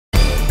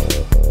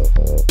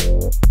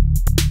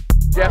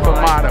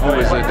who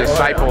is a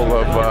disciple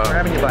of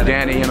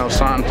Danny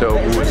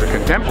Inosanto, who was a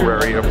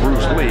contemporary of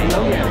Bruce Lee,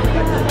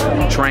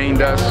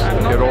 trained us,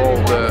 did all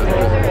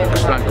the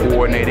stunt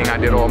coordinating. I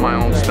did all my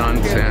own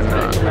stunts and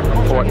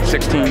fought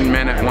 16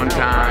 men at one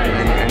time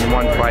in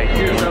one fight,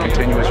 one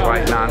continuous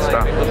fight,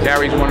 nonstop.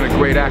 Gary's one of the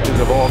great actors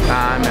of all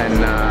time,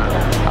 and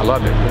I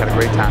loved it. We had a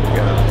great time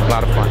together. A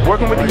lot of fun.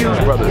 Working with the Hughes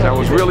brothers, I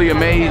was really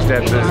amazed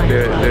at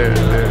their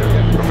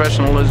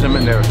professionalism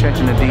and their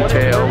attention to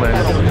detail,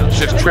 and it's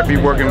just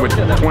trippy working with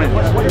twins.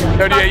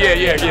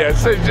 Yeah.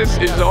 It's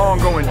an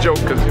ongoing joke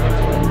because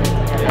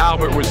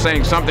Albert was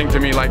saying something to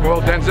me like,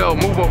 well, Denzel,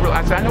 move over.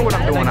 I said, I know what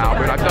I'm doing,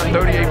 Albert. I've done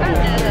 38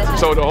 movies.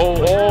 So the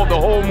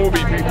whole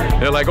movie,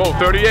 they're like, oh,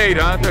 38,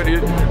 huh?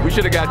 38. We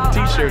should have got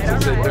T-shirts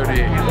that said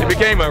 38. It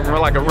became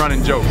like a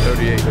running joke,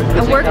 38.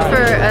 I worked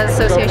for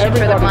Association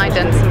for the Blind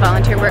and some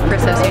volunteer work for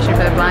Association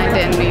for the Blind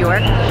in New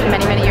York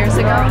many years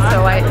ago.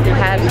 So I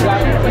had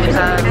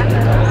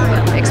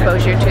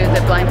exposure to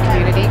the blind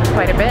community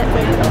quite a bit.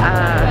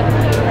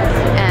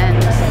 And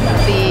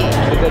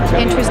the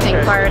interesting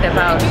part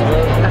about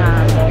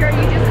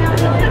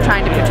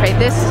trying to portray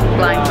this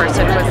blind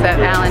person was that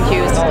Alan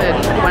Hughes,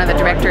 one of the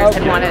directors,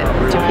 had wanted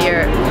to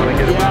appear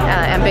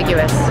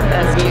ambiguous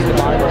as to,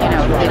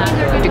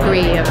 the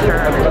degree of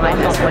her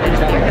blindness, what it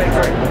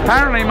appeared.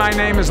 Apparently my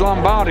name is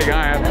Lombardi,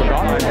 I have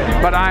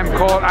forgotten, but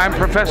I'm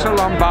Professor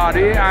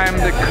Lombardi. I am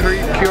the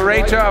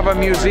curator of a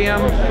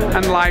museum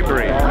and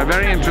library. A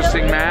very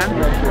interesting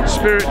man,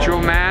 spiritual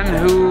man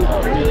who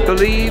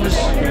believes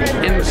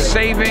in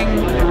saving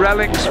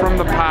relics from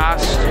the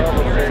past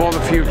for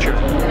the future.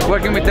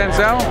 Working with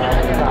Denzel,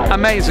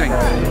 amazing.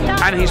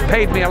 And he's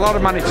paid me a lot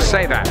of money to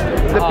say that.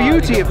 The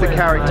beauty of the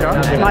character,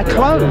 my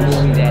clothes.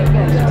 And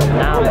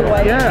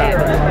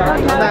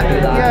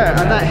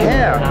that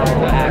hair.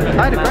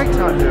 I had a great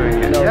time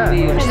doing it, yeah.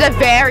 She's a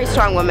very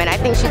strong woman. I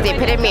think she's the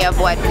epitome of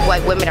what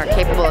women are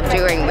capable of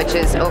doing, which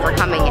is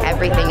overcoming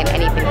everything and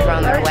anything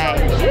thrown their way.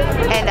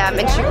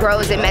 And she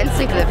grows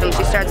immensely through the film.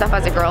 She starts off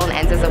as a girl and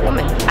ends as a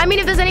woman. I mean,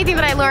 if there's anything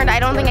that I learned, I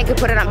don't think I could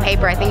put it on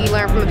paper. I think you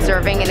learn from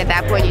observing, and at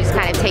that point you just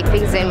kind of take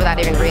things in without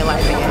even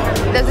realizing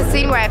it. There's a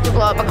scene where I have to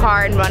blow up a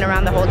car and run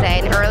around the whole day,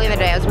 and early in the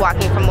day I was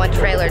walking from one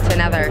trailer to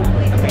another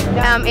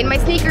in my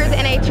sneakers,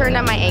 and I turned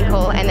on my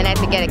ankle, and then I had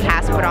to get a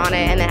cast put on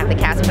it, and then have the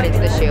cast put into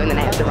the shoe, and then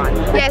I have to run.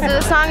 Yeah, so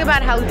the song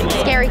about how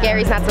scary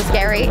Gary's not so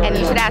scary, and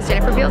you should ask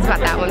Jennifer Beals about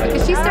that one,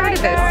 because she started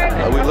this.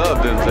 We love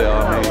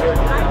Denzel. I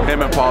mean,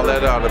 him and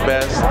Paulette are the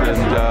best,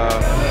 and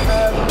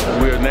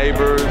we're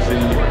neighbors. He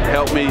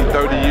helped me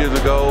 30 years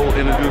ago,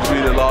 introduced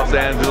me to Los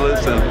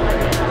Angeles, and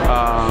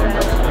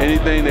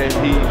anything that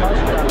he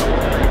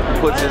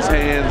puts his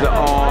hands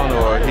on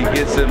or he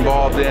gets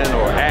involved in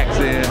or acts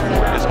in,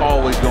 it's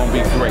always going to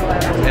be great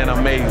and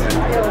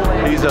amazing.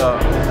 He's a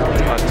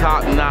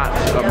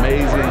top-notch,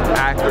 amazing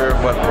actor,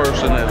 but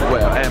person as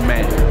well, and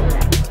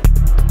man.